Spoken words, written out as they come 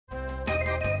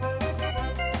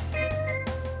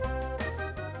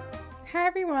Hi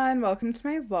everyone, welcome to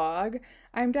my vlog.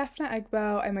 I'm Defne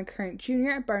Egbo. I'm a current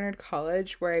junior at Barnard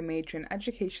College where I major in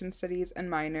education studies and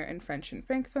minor in French and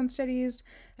Francophone studies.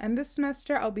 And this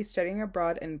semester I'll be studying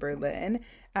abroad in Berlin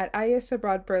at IES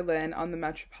Abroad Berlin on the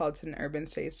Metropolitan Urban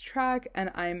Studies track,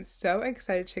 and I'm so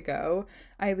excited to go.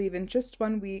 I leave in just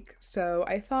 1 week, so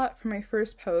I thought for my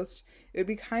first post it would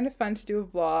be kind of fun to do a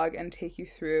vlog and take you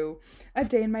through a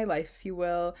day in my life, if you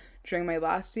will, during my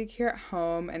last week here at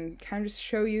home and kind of just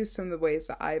show you some of the ways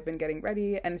that I've been getting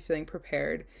ready and feeling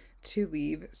prepared to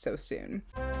leave so soon.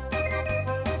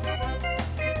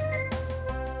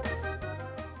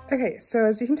 Okay, so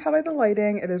as you can tell by the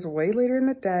lighting, it is way later in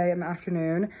the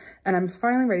afternoon, and I'm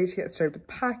finally ready to get started with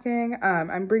packing.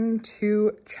 I'm bringing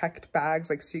 2 checked bags,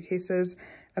 like suitcases,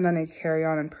 and then a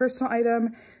carry-on and personal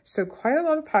item. So quite a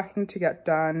lot of packing to get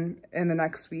done in the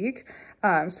next week. So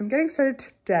I'm getting started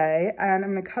today, and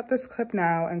I'm gonna cut this clip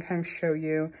now and kind of show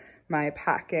you my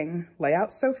packing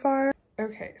layout so far.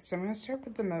 Okay, so I'm gonna start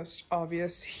with the most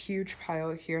obvious huge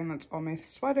pile here, and that's all my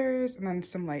sweaters and then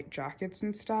some light jackets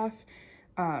and stuff.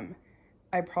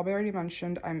 I probably already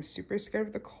mentioned I'm super scared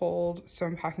of the cold, so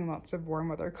I'm packing lots of warm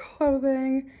weather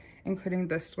clothing, including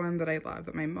this one that I love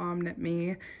that my mom knit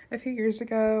me a few years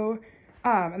ago.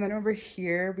 And then over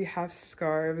here we have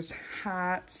scarves,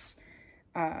 hats,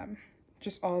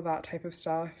 just all of that type of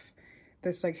stuff.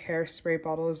 This like hairspray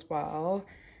bottle as well.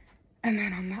 And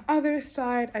then on the other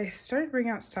side, I started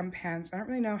bringing out some pants. I don't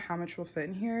really know how much will fit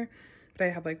in here, but I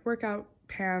have like workout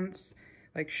pants,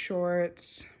 like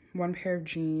shorts, 1 pair of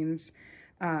jeans,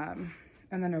 and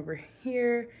then over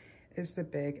here is the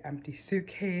big empty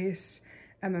suitcase,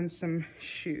 and then some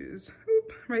shoes,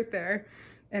 right there,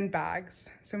 and bags.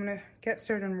 So I'm gonna get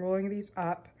started on rolling these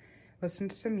up, listen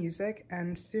to some music,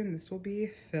 and soon this will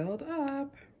be filled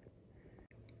up.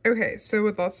 Okay, so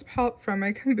with lots of help from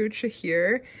my kombucha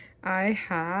here, I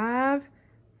have,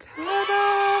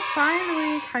 ta-da,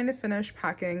 finally kind of finished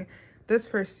packing this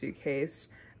first suitcase.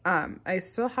 I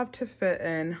still have to fit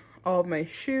in all of my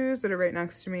shoes that are right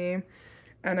next to me,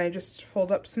 and I just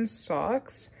fold up some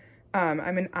socks.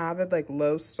 I'm an avid like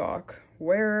low sock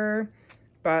wearer,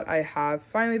 but I have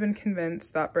finally been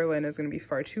convinced that Berlin is going to be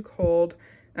far too cold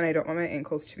and I don't want my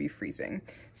ankles to be freezing.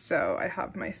 So I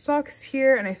have my socks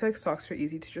here, and I feel like socks are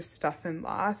easy to just stuff in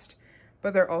last,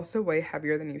 but they're also way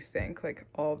heavier than you think, like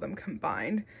all of them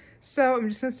combined. So I'm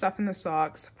just gonna stuff in the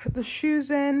socks, put the shoes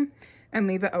in, and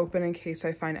leave it open in case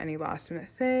I find any last minute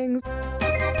things.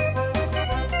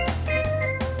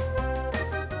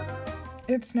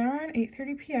 It's now around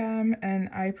 8:30 p.m. and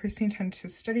I personally tend to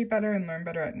study better and learn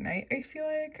better at night, I feel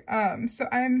like. So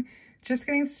I'm just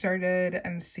getting started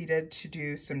and seated to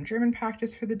do some German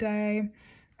practice for the day.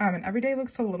 And every day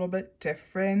looks a little bit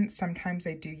different. Sometimes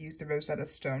I do use the Rosetta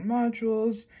Stone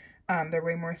modules. They're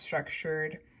way more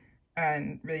structured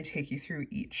and really take you through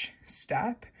each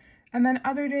step. And then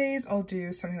other days I'll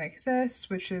do something like this,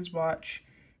 which is watch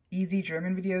easy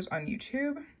German videos on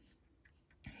YouTube.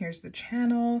 Here's the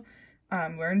channel.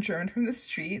 Learn German from the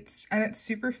streets, and it's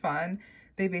super fun.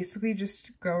 They basically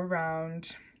just go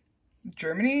around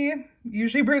Germany,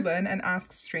 usually Berlin, and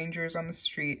ask strangers on the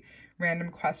street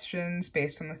random questions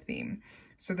based on the theme.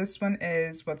 So this one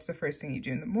is, what's the first thing you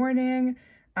do in the morning?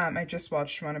 I just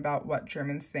watched one about what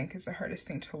Germans think is the hardest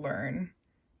thing to learn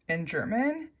in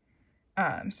German.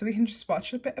 So we can just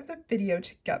watch a bit of the video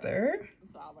together.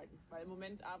 Zu arbeiten, weil im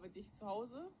Moment arbeite ich zu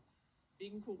Hause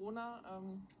wegen Corona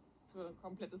für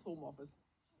komplettes Homeoffice.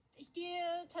 Ich gehe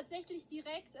tatsächlich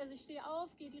direkt, also ich stehe auf,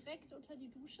 gehe direkt unter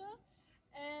die Dusche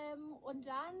und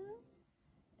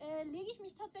dann lege ich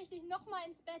mich tatsächlich noch mal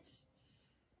ins Bett.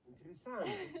 Interessant.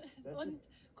 Und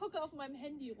gucke auf meinem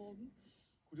Handy rum.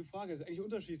 Gute Frage, ist eigentlich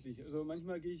unterschiedlich. Also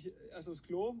manchmal gehe ich erst aufs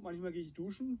Klo, manchmal gehe ich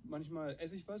duschen, manchmal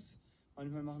esse ich was,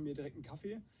 manchmal mache ich mir direkt einen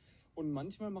Kaffee und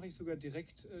manchmal mache ich sogar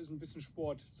direkt so ein bisschen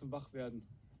Sport zum Wachwerden.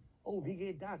 Oh, wie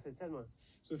geht das? Erzähl mal.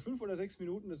 So 5 oder 6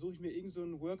 Minuten, da suche ich mir irgend so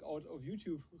ein Workout auf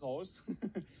YouTube raus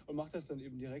und mache das dann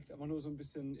eben direkt, einfach nur so ein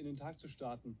bisschen in den Tag zu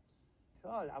starten.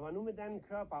 Toll, aber nur mit deinem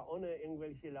Körper, ohne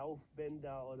irgendwelche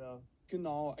Laufbänder oder...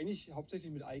 Genau, eigentlich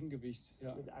hauptsächlich mit Eigengewicht.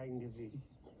 Ja. Mit Eigengewicht.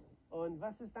 Und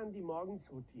was ist dann die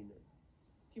Morgensroutine?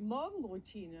 Die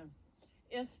Morgenroutine.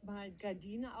 Erstmal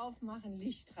Gardine aufmachen,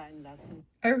 Licht reinlassen.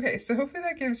 Okay, so hopefully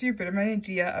that gives you a bit of an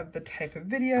idea of the type of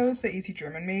videos that Easy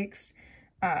German makes.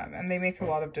 And they make a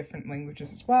lot of different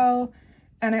languages as well.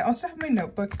 And I also have my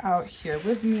notebook out here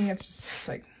with me. It's just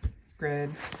like grid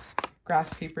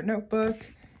graph paper notebook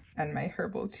and my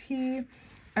herbal tea.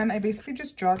 And I basically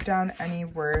just jot down any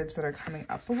words that are coming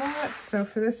up a lot. So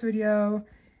for this video,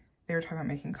 they were talking about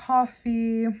making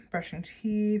coffee, brushing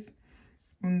teeth,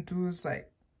 und du's like,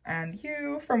 and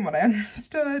you, from what I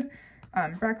understood.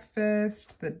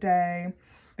 breakfast, the day,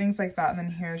 things like that. And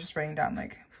then here is just writing down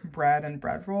like bread and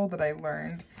bread roll that I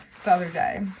learned the other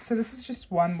day. So this is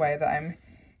just one way that I'm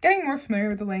getting more familiar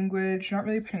with the language, not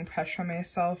really putting pressure on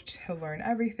myself to learn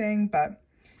everything, but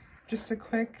just a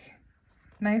quick,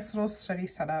 nice little study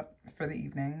setup for the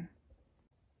evening.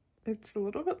 It's a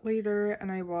little bit later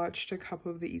and I watched a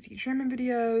couple of the Easy German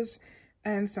videos,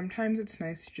 and sometimes it's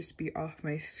nice to just be off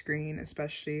my screen,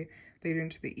 especially later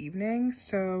into the evening.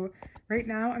 So right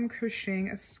now I'm crocheting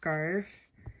a scarf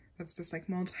that's just like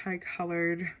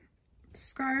multicolored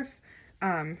scarf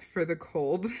for the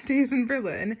cold days in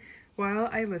Berlin while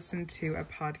I listen to a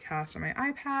podcast on my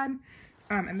iPad.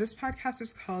 And this podcast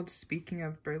is called Speaking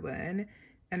of Berlin,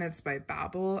 and it's by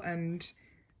Babbel. And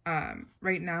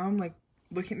right now I'm like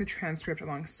looking at the transcript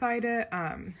alongside it.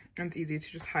 And it's easy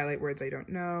to just highlight words I don't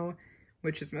know,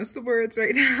 which is most of the words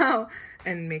right now,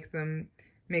 and make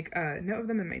a note of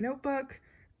them in my notebook.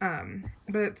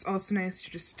 But it's also nice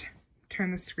to just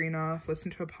turn the screen off,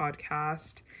 listen to a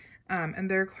podcast.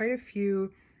 And there are quite a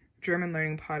few German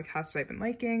learning podcasts I've been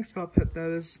liking, so I'll put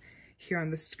those here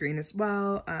on the screen as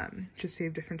well, just so you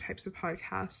have different types of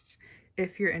podcasts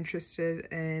if you're interested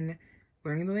in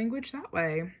learning the language that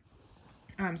way.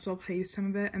 So I'll play you some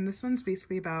of it, and this one's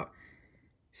basically about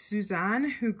Suzanne,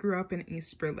 who grew up in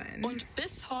East Berlin. Und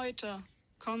bis heute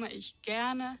komme ich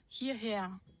gerne hierher.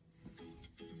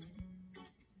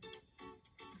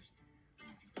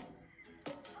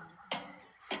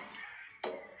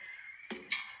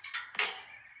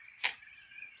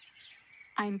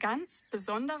 Ein ganz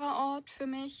besonderer Ort für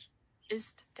mich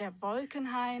ist der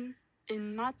Wolkenhain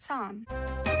in Marzahn.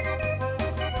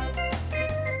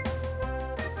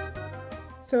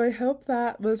 So I hope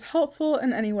that was helpful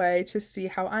in any way to see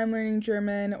how I'm learning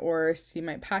German or see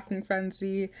my packing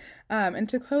frenzy. And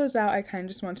to close out, I kind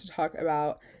of just want to talk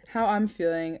about how I'm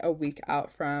feeling a week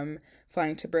out from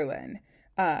flying to Berlin.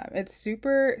 It's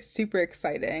super, super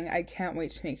exciting. I can't wait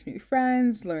to make new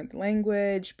friends, learn the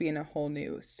language, be in a whole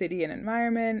new city and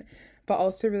environment, but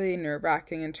also really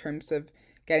nerve-wracking in terms of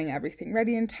getting everything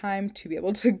ready in time to be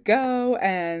able to go,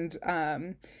 and not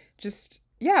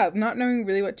knowing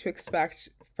really what to expect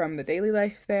from the daily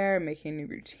life there, making a new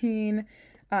routine.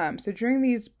 So during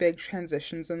these big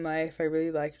transitions in life, I really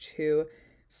like to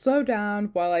slow down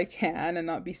while I can and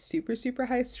not be super, super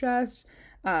high stress.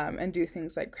 And do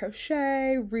things like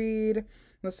crochet, read,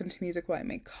 listen to music while I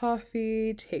make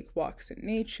coffee, take walks in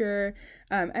nature,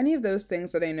 any of those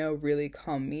things that I know really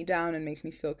calm me down and make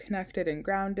me feel connected and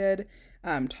grounded,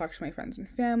 talk to my friends and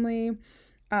family.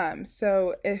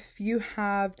 So if you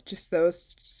have just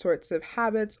those sorts of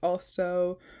habits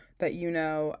also that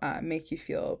make you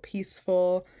feel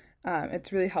peaceful,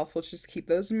 it's really helpful to just keep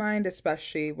those in mind,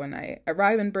 especially when I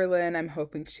arrive in Berlin. I'm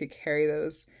hoping to carry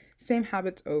those same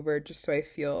habits over just so I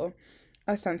feel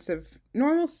a sense of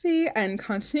normalcy and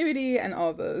continuity and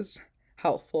all of those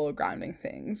helpful grounding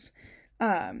things.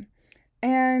 And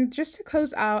just to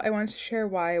close out, I want to share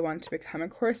why I want to become a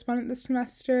correspondent this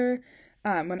semester.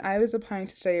 When I was applying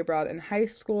to study abroad in high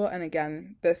school, and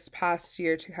again this past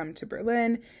year to come to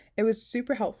Berlin, it was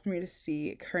super helpful for me to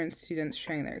see current students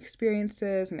sharing their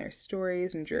experiences and their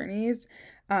stories and journeys.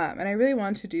 And I really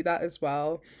want to do that as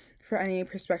well for any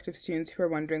prospective students who are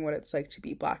wondering what it's like to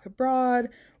be Black abroad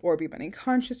or be money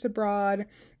conscious abroad,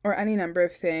 or any number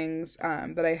of things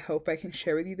that I hope I can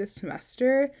share with you this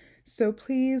semester. So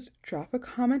please drop a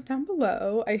comment down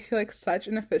below. I feel like such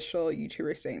an official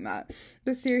YouTuber saying that.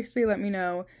 But seriously, let me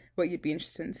know what you'd be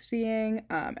interested in seeing,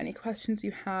 any questions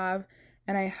you have,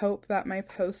 and I hope that my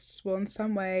posts will in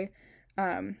some way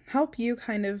help you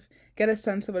kind of get a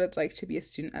sense of what it's like to be a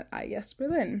student at IES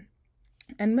Berlin.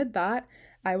 And with that,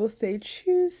 I will say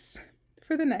tschüss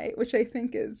for the night, which I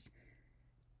think is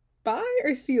bye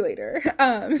or see you later.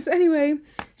 So anyway,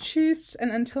 tschüss,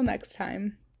 and until next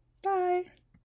time.